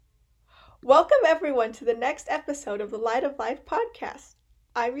Welcome, everyone, to the next episode of the Light of Life podcast.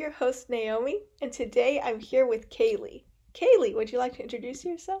 I'm your host, Naomi, and today I'm here with Cayleigh. Cayleigh, would you like to introduce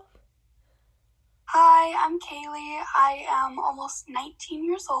yourself? Hi, I'm Cayleigh. I am almost 19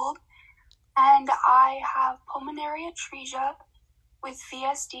 years old, and I have pulmonary atresia with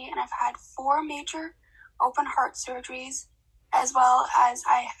VSD, and I've had 4 major open heart surgeries, as well as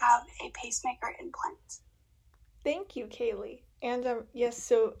I have a pacemaker implant. Thank you, Cayleigh. And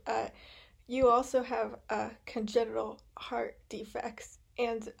you also have congenital heart defects.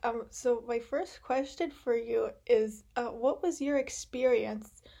 And so my first question for you is, what was your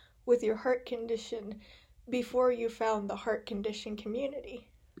experience with your heart condition before you found the heart condition community?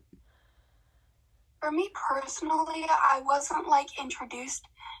 For me personally, I wasn't introduced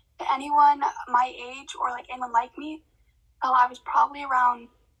to anyone my age or anyone like me until I was probably around,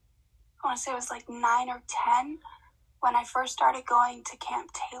 I want to say it was 9 or 10 when I first started going to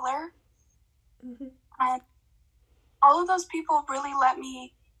Camp Taylor. Mm-hmm. And all of those people really let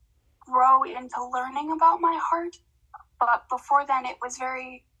me grow into learning about my heart. But before then, it was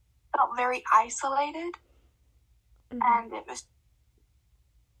felt very isolated. Mm-hmm. And it was,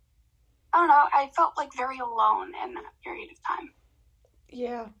 I don't know, I felt very alone in that period of time.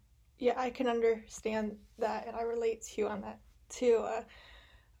 Yeah, I can understand that, and I relate to you on that too.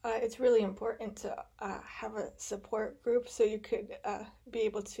 It's really important to have a support group so you could be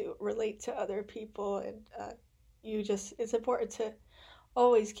able to relate to other people, and it's important to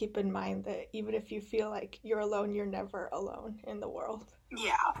always keep in mind that even if you feel like you're alone, you're never alone in the world.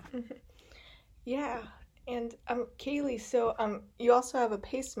 Yeah. Yeah. And Cayleigh, so you also have a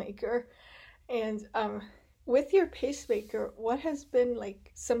pacemaker, and with your pacemaker, what has been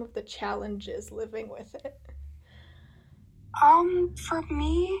some of the challenges living with it? For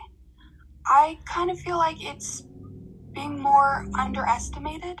me, I kind of feel like it's being more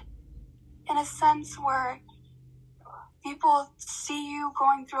underestimated in a sense where people see you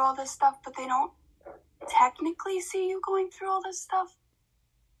going through all this stuff, but they don't technically see you going through all this stuff.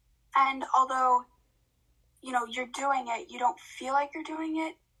 And although, you're doing it, you don't feel like you're doing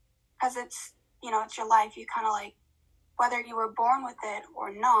it because it's your life. You kind of whether you were born with it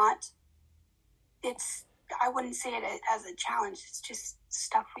or not, I wouldn't see it as a challenge. It's just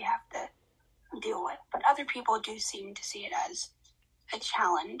stuff we have to deal with. But other people do seem to see it as a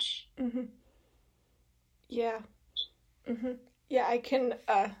challenge. Mm-hmm. Yeah. Mm-hmm. Yeah, I can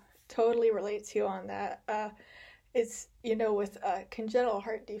totally relate to you on that. It's, with congenital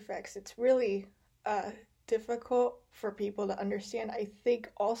heart defects, it's really difficult for people to understand. I think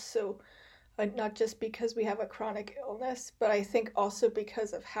also, not just because we have a chronic illness, but I think also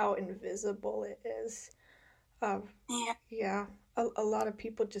because of how invisible it is. Yeah, a lot of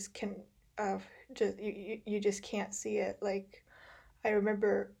people just can, you just can't see it. I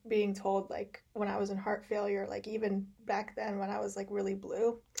remember being told, when I was in heart failure, even back then when I was, really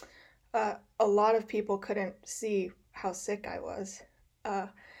blue, a lot of people couldn't see how sick I was.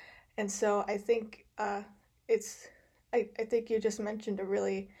 And so I think I think you just mentioned a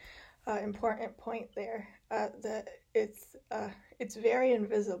really important point there, that it's very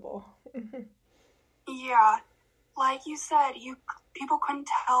invisible. Yeah, like you said, people couldn't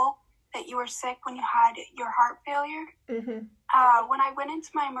tell that you were sick when you had your heart failure. Mm-hmm. When I went into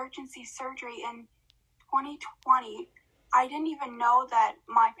my emergency surgery in 2020, I didn't even know that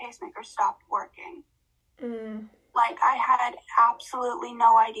my pacemaker stopped working. Mm. I had absolutely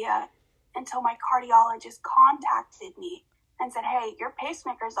no idea until my cardiologist contacted me and said, "Hey, your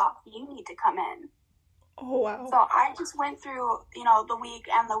pacemaker's off. You need to come in." Oh, wow. So I just went through, the week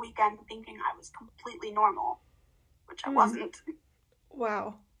and the weekend thinking I was completely normal, which I wasn't.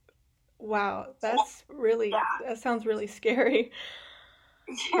 Wow. That's really, that sounds really scary.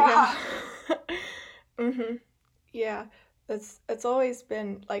 Yeah. Mm-hmm. Yeah. It's always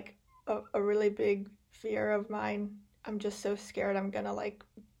been a really big fear of mine. I'm just so scared I'm gonna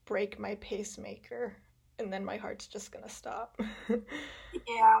break my pacemaker and then my heart's just gonna stop.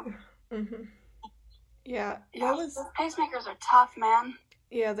 Yeah. Mm-hmm. Yeah. Pacemakers are tough, man.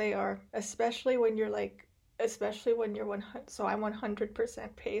 Yeah, they are. Especially when you're 100, so I'm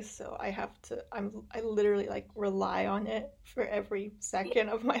 100% pace, so I literally rely on it for every second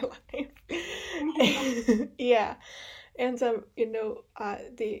of my life. Yeah. And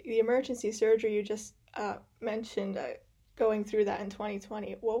the emergency surgery you just mentioned, going through that in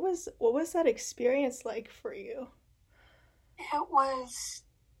 2020, what was that experience like for you? It was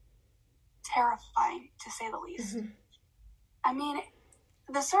terrifying, to say the least. Mm-hmm. I mean,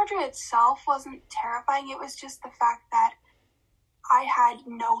 the surgery itself wasn't terrifying. It was just the fact that I had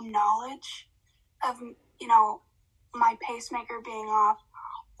no knowledge of, my pacemaker being off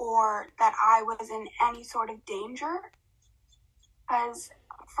or that I was in any sort of danger. As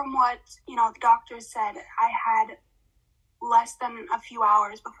from what, the doctors said, I had less than a few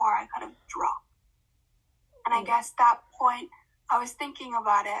hours before I could have dropped. And I guess that point, I was thinking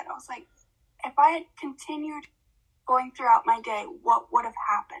about it. I was like, if I had continued going throughout my day, what would have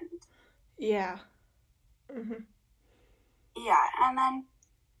happened? Yeah. Mm-hmm. Yeah, and then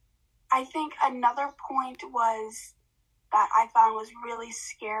I think another point was that I found was really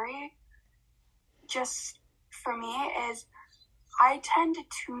scary, just for me, is I tend to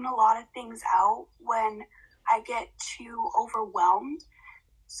tune a lot of things out when I get too overwhelmed.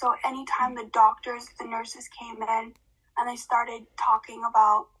 So anytime the doctors, the nurses came in and they started talking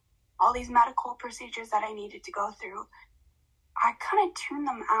about all these medical procedures that I needed to go through, I kind of tuned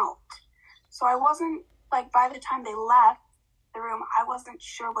them out. So I wasn't, like, by the time they left the room, I wasn't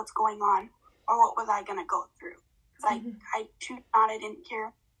sure what's going on or what was I going to go through. Because I tuned out, I didn't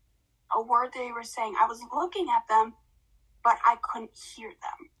hear a word they were saying. I was looking at them, but I couldn't hear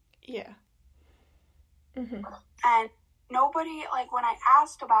them. Yeah. Mm-hmm. And nobody, like, when I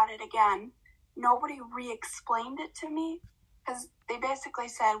asked about it again, nobody re-explained it to me, because they basically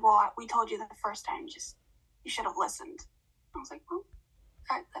said, well, we told you the first time, just, you should have listened. I was like, oh,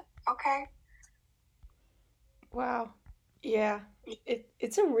 okay. Wow. Yeah.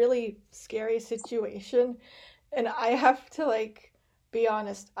 It's a really scary situation. And I have to, like, be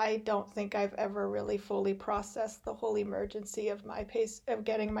honest, I don't think I've ever really fully processed the whole emergency of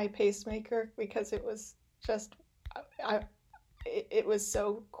getting my pacemaker, because it was just, it was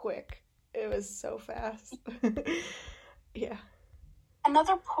so quick. It was so fast. Yeah.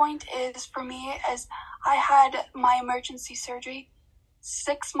 Another point is, for me, is I had my emergency surgery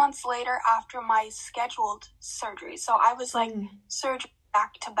 6 months later after my scheduled surgery. So I was like surgery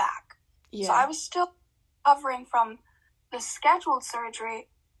back to back. Yeah. So I was still recovering from the scheduled surgery,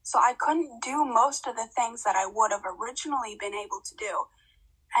 so I couldn't do most of the things that I would have originally been able to do.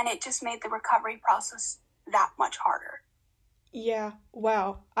 And it just made the recovery process that much harder. Yeah.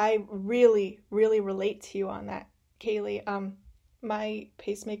 Wow. I really, really relate to you on that, Cayleigh. My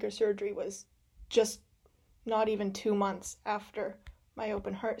pacemaker surgery was just not even 2 months after my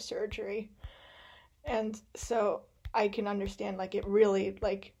open heart surgery. And so I can understand, like, it really,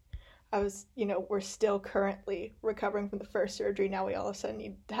 like, I was, we're still currently recovering from the first surgery. Now we all of a sudden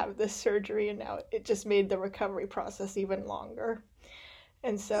need to have this surgery, and now it just made the recovery process even longer.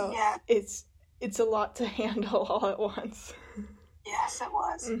 And so yeah. it's a lot to handle all at once. Yes, it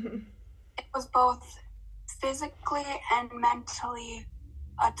was. Mm-hmm. It was both physically and mentally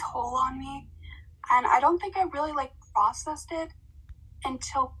a toll on me. And I don't think I really, like, processed it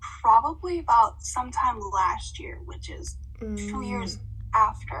until probably about sometime last year, which is 2 years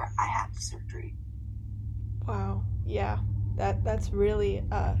after I had the surgery. Wow. Yeah. That's really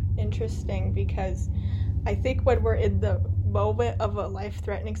interesting, because I think when we're in the moment of a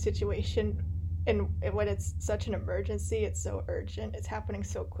life-threatening situation, and when it's such an emergency, it's so urgent, it's happening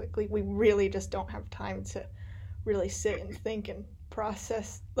so quickly, we really just don't have time to really sit and think and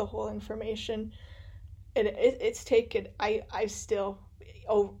process the whole information. And it's taken, I still,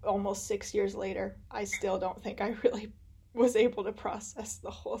 almost 6 years later, I still don't think I really was able to process the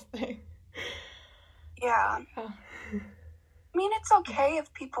whole thing. Yeah. I mean, it's okay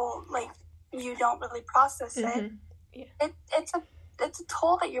if people, like, you don't really process it. Yeah. It's a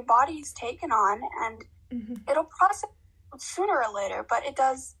toll that your body's taken on, and it'll process sooner or later, but it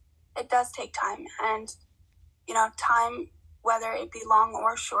does take time. And, time, whether it be long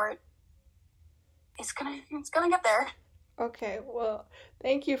or short, it's gonna get there. Okay, well,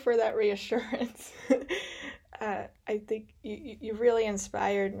 thank you for that reassurance. I think you really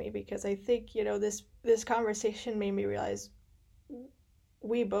inspired me, because I think, this conversation made me realize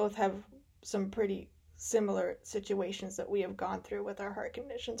we both have some pretty similar situations that we have gone through with our heart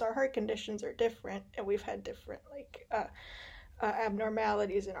conditions. Our heart conditions are different, and we've had different, like,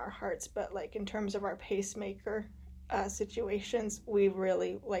 abnormalities in our hearts, but, like, in terms of our pacemaker situations, we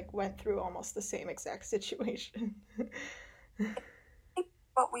really, like, went through almost the same exact situation.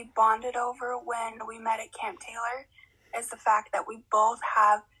 What we bonded over when we met at Camp Taylor is the fact that we both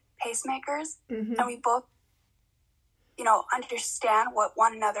have pacemakers, and we both, understand what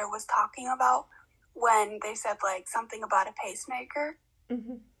one another was talking about when they said, like, something about a pacemaker.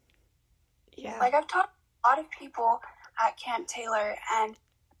 Yeah. Like, I've talked to a lot of people at Camp Taylor, and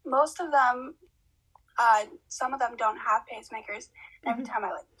most of them, some of them don't have pacemakers. And every time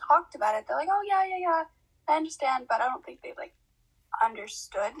I, like, talked about it, they're like, oh, yeah, I understand, but I don't think they, like,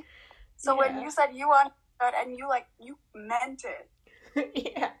 understood. So when you said you understood, and you meant it.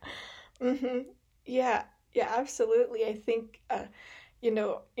 Yeah. Yeah, absolutely. I think, you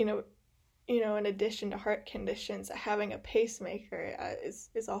know, you know, in addition to heart conditions, having a pacemaker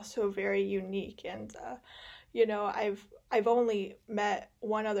is also very unique. And I've only met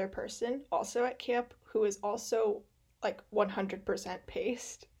one other person also at camp who is also like 100%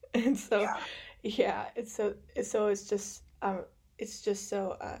 paced, and so Yeah. yeah, it's just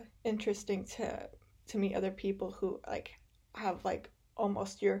so interesting to meet other people who like have like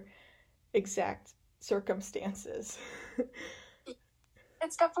almost your exact circumstances.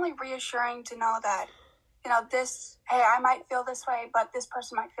 It's definitely reassuring to know that, this, hey, I might feel this way, but this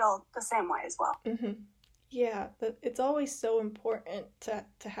person might feel the same way as well. Mm-hmm. Yeah, it's always so important to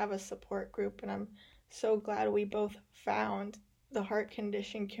have a support group, and I'm so glad we both found the heart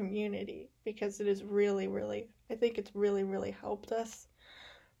condition community because it is really, really, I think it's really, really helped us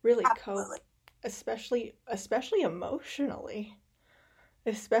really cope, Absolutely. especially emotionally.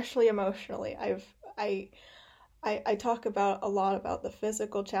 Especially emotionally. I talk about a lot about the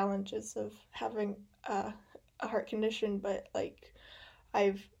physical challenges of having a heart condition, but like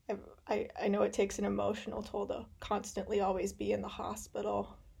I've, I know it takes an emotional toll to constantly always be in the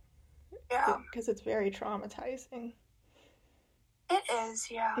hospital Yeah. because it's very traumatizing. It is,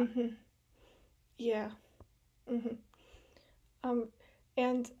 yeah. Mm-hmm. Yeah. Mm-hmm. Um,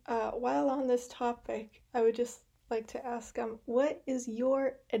 and while on this topic, I would just like to ask, what is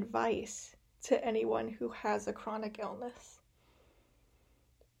your advice to anyone who has a chronic illness?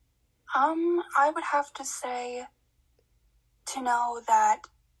 I would have to say to know that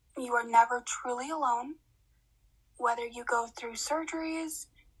you are never truly alone, whether you go through surgeries,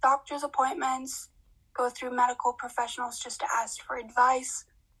 doctor's appointments, go through medical professionals just to ask for advice,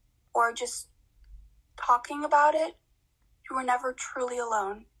 or just talking about it, you are never truly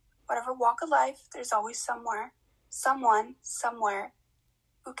alone. Whatever walk of life, there's always someone, somewhere,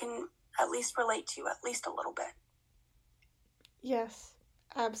 who can at least relate to you at least a little bit. Yes,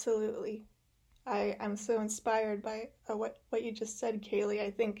 absolutely. I'm so inspired by what you just said, Cayleigh.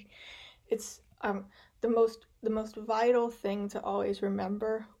 I think it's the most vital thing to always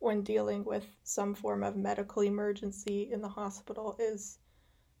remember when dealing with some form of medical emergency in the hospital is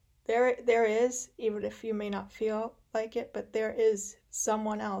there is, even if you may not feel like it, but there is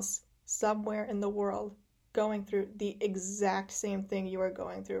someone else somewhere in the world going through the exact same thing you are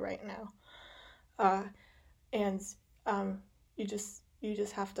going through right now. Uh, and you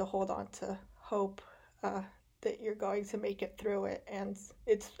just have to hold on to hope uh, that you're going to make it through it. And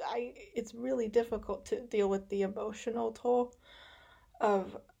it's really difficult to deal with the emotional toll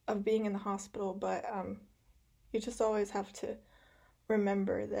of being in the hospital, but you just always have to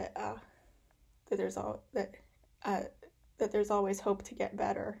remember that there's all uh, that there's always hope to get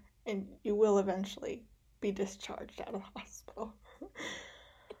better, and you will eventually be discharged out of the hospital.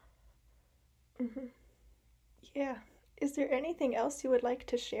 Mm-hmm. Yeah. Is there anything else you would like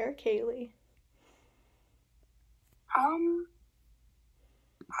to share, Cayleigh?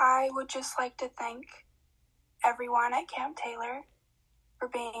 I would just like to thank everyone at Camp Taylor for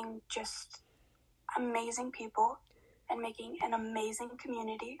being just amazing people and making an amazing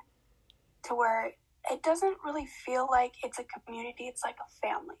community to where it doesn't really feel like it's a community, it's like a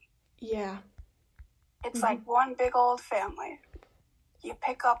family. Yeah. It's like one big old family. You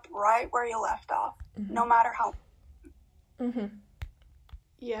pick up right where you left off, no matter how.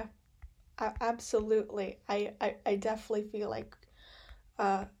 Yeah, absolutely. I definitely feel like,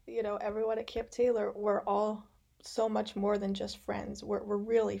 everyone at Camp Taylor, we're all so much more than just friends. We're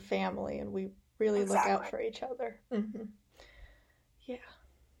really family, and we really look out for each other. Yeah.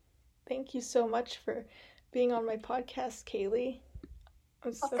 Thank you so much for being on my podcast, Cayleigh.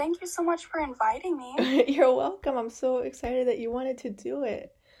 Well, thank you so much for inviting me. You're welcome. I'm so excited that you wanted to do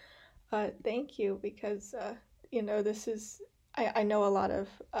it. Thank you, because this is I know a lot of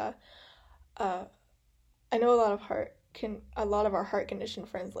I know a lot of our heart condition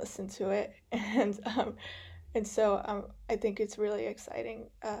friends listen to it, and so I think it's really exciting.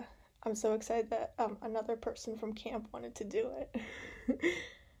 I'm so excited that another person from camp wanted to do it.